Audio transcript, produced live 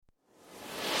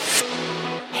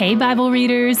Hey, Bible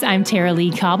readers, I'm Tara Lee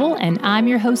Cobble, and I'm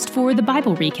your host for the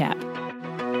Bible Recap.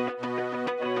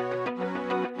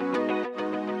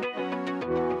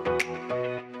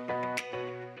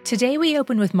 Today we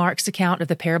open with Mark's account of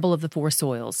the parable of the four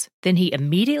soils. Then he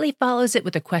immediately follows it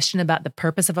with a question about the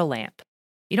purpose of a lamp.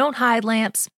 You don't hide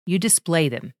lamps, you display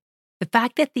them. The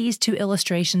fact that these two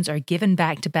illustrations are given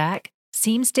back to back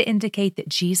seems to indicate that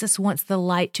Jesus wants the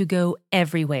light to go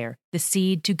everywhere, the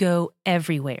seed to go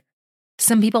everywhere.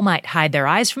 Some people might hide their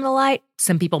eyes from the light,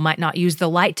 some people might not use the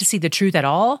light to see the truth at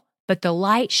all, but the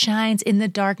light shines in the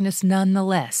darkness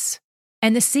nonetheless.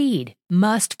 And the seed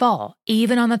must fall,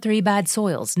 even on the three bad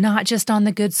soils, not just on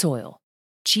the good soil.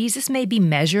 Jesus may be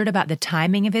measured about the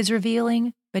timing of his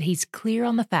revealing, but he's clear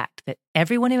on the fact that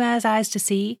everyone who has eyes to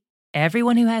see,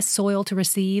 everyone who has soil to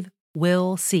receive,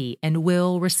 will see and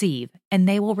will receive, and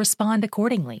they will respond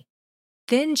accordingly.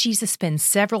 Then Jesus spends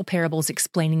several parables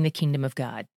explaining the kingdom of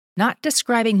God, not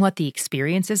describing what the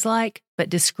experience is like, but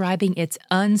describing its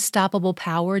unstoppable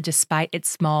power despite its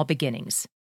small beginnings.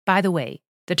 By the way,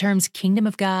 the terms kingdom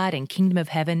of God and kingdom of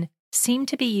heaven seem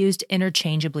to be used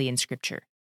interchangeably in Scripture.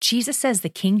 Jesus says the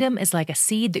kingdom is like a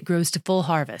seed that grows to full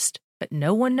harvest, but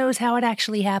no one knows how it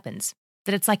actually happens,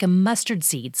 that it's like a mustard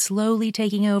seed slowly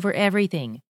taking over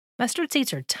everything. Mustard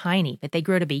seeds are tiny, but they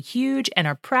grow to be huge and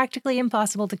are practically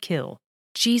impossible to kill.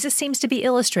 Jesus seems to be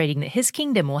illustrating that his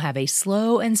kingdom will have a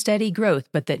slow and steady growth,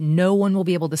 but that no one will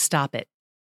be able to stop it.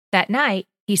 That night,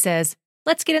 he says,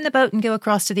 "Let's get in the boat and go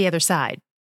across to the other side."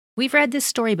 We've read this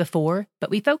story before, but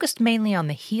we focused mainly on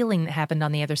the healing that happened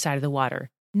on the other side of the water,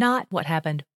 not what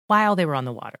happened while they were on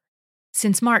the water.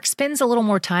 Since Mark spends a little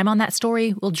more time on that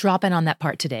story, we'll drop in on that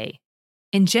part today.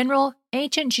 In general,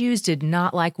 ancient Jews did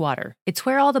not like water. It's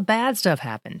where all the bad stuff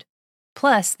happened.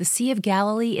 Plus, the Sea of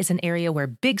Galilee is an area where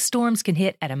big storms can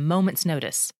hit at a moment's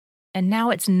notice. And now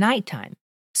it's nighttime,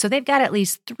 so they've got at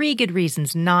least 3 good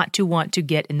reasons not to want to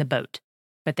get in the boat.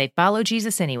 But they follow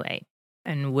Jesus anyway.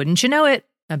 And wouldn't you know it,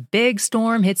 a big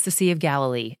storm hits the Sea of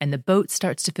Galilee, and the boat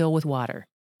starts to fill with water.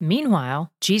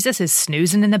 Meanwhile, Jesus is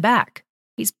snoozing in the back.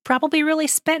 He's probably really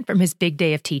spent from his big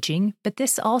day of teaching, but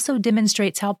this also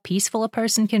demonstrates how peaceful a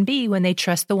person can be when they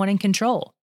trust the one in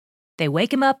control. They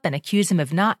wake him up and accuse him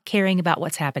of not caring about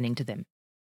what's happening to them.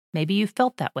 Maybe you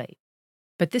felt that way.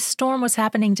 But this storm was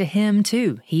happening to him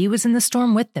too. He was in the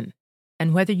storm with them.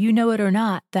 And whether you know it or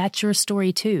not, that's your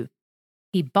story too.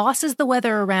 He bosses the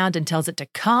weather around and tells it to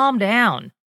calm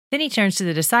down. Then he turns to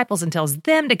the disciples and tells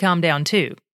them to calm down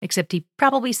too, except he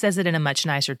probably says it in a much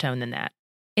nicer tone than that.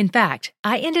 In fact,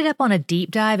 I ended up on a deep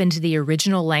dive into the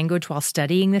original language while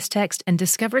studying this text and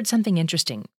discovered something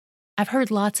interesting. I've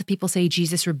heard lots of people say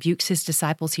Jesus rebukes his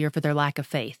disciples here for their lack of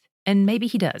faith, and maybe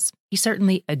he does. He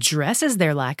certainly addresses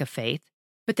their lack of faith,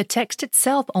 but the text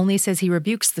itself only says he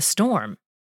rebukes the storm.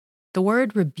 The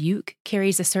word rebuke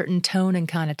carries a certain tone and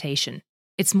connotation.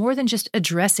 It's more than just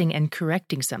addressing and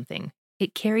correcting something.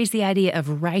 It carries the idea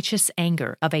of righteous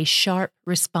anger, of a sharp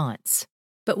response.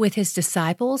 But with his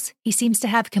disciples, he seems to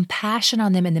have compassion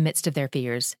on them in the midst of their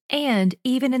fears, and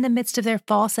even in the midst of their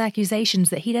false accusations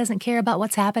that he doesn't care about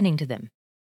what's happening to them.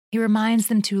 He reminds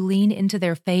them to lean into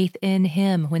their faith in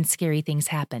him when scary things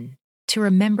happen, to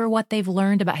remember what they've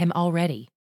learned about him already.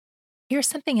 Here's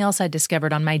something else I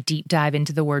discovered on my deep dive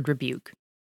into the word rebuke.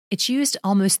 It's used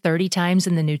almost 30 times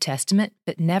in the New Testament,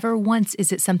 but never once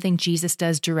is it something Jesus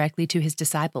does directly to his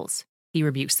disciples. He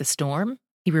rebukes the storm.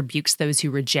 He rebukes those who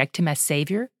reject him as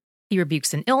Savior. He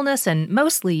rebukes an illness, and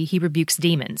mostly he rebukes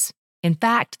demons. In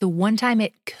fact, the one time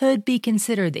it could be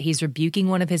considered that he's rebuking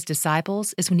one of his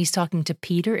disciples is when he's talking to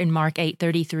Peter in Mark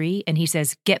 8:33, and he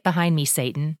says, "Get behind me,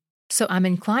 Satan." So I'm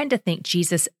inclined to think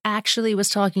Jesus actually was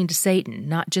talking to Satan,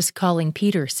 not just calling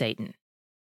Peter Satan.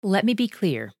 Let me be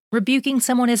clear, rebuking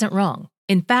someone isn't wrong.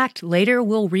 In fact, later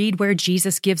we'll read where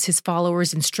Jesus gives his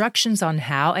followers instructions on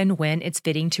how and when it's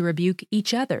fitting to rebuke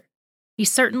each other. He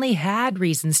certainly had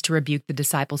reasons to rebuke the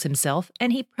disciples himself,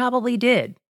 and he probably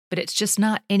did, but it's just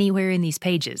not anywhere in these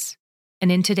pages.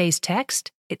 And in today's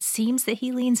text, it seems that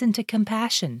he leans into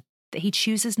compassion, that he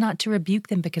chooses not to rebuke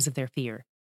them because of their fear,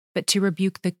 but to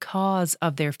rebuke the cause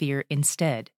of their fear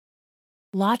instead.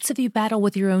 Lots of you battle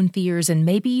with your own fears, and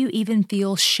maybe you even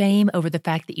feel shame over the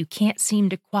fact that you can't seem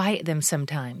to quiet them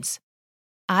sometimes.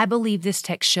 I believe this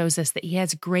text shows us that he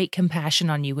has great compassion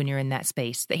on you when you're in that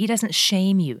space, that he doesn't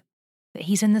shame you, that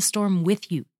he's in the storm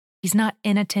with you. He's not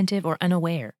inattentive or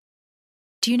unaware.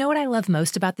 Do you know what I love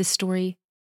most about this story?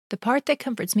 The part that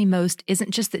comforts me most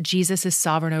isn't just that Jesus is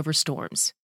sovereign over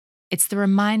storms. It's the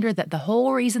reminder that the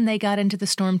whole reason they got into the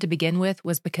storm to begin with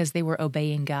was because they were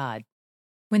obeying God.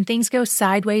 When things go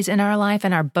sideways in our life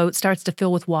and our boat starts to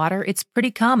fill with water, it's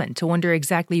pretty common to wonder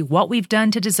exactly what we've done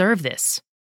to deserve this.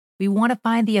 We want to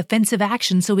find the offensive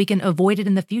action so we can avoid it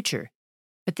in the future.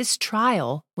 But this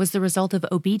trial was the result of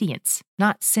obedience,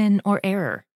 not sin or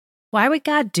error. Why would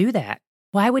God do that?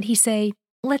 Why would He say,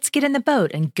 let's get in the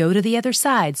boat and go to the other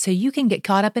side so you can get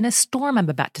caught up in a storm I'm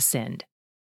about to send?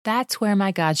 That's where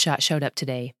my God shot showed up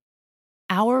today.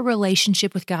 Our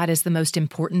relationship with God is the most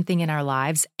important thing in our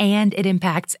lives, and it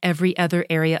impacts every other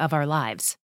area of our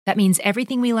lives. That means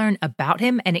everything we learn about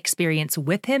Him and experience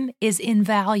with Him is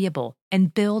invaluable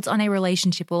and builds on a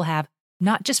relationship we'll have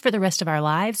not just for the rest of our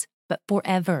lives, but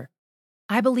forever.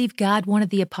 I believe God wanted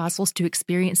the apostles to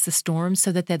experience the storm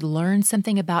so that they'd learn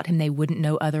something about Him they wouldn't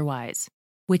know otherwise,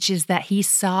 which is that He's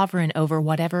sovereign over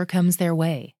whatever comes their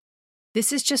way.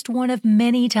 This is just one of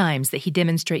many times that He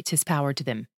demonstrates His power to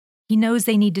them. He knows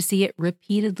they need to see it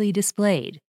repeatedly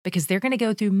displayed because they're going to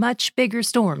go through much bigger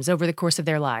storms over the course of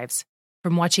their lives,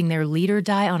 from watching their leader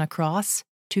die on a cross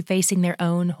to facing their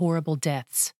own horrible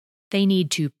deaths. They need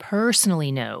to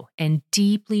personally know and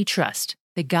deeply trust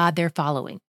the God they're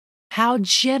following. How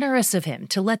generous of Him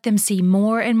to let them see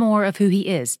more and more of who He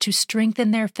is to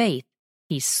strengthen their faith.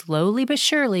 He's slowly but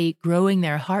surely growing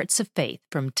their hearts of faith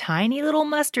from tiny little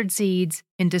mustard seeds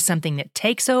into something that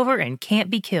takes over and can't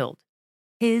be killed.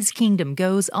 His kingdom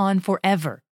goes on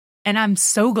forever, and I'm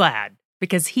so glad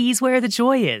because He's where the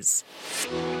joy is.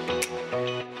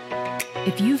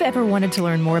 If you've ever wanted to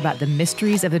learn more about the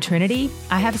mysteries of the Trinity,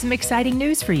 I have some exciting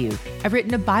news for you. I've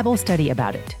written a Bible study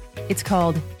about it. It's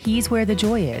called He's Where the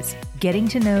Joy Is, Getting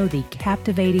to Know the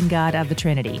Captivating God of the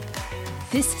Trinity.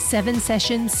 This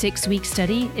 7-session, 6-week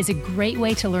study is a great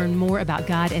way to learn more about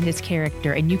God and His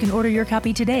character, and you can order your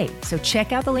copy today. So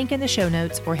check out the link in the show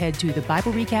notes or head to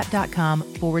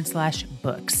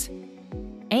thebiblerecap.com/books.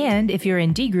 And if you're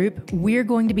in D Group, we're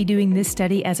going to be doing this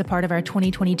study as a part of our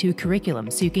 2022 curriculum,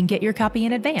 so you can get your copy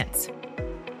in advance.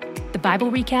 The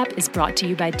Bible Recap is brought to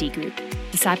you by D Group,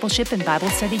 discipleship and Bible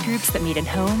study groups that meet in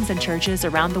homes and churches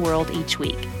around the world each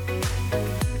week.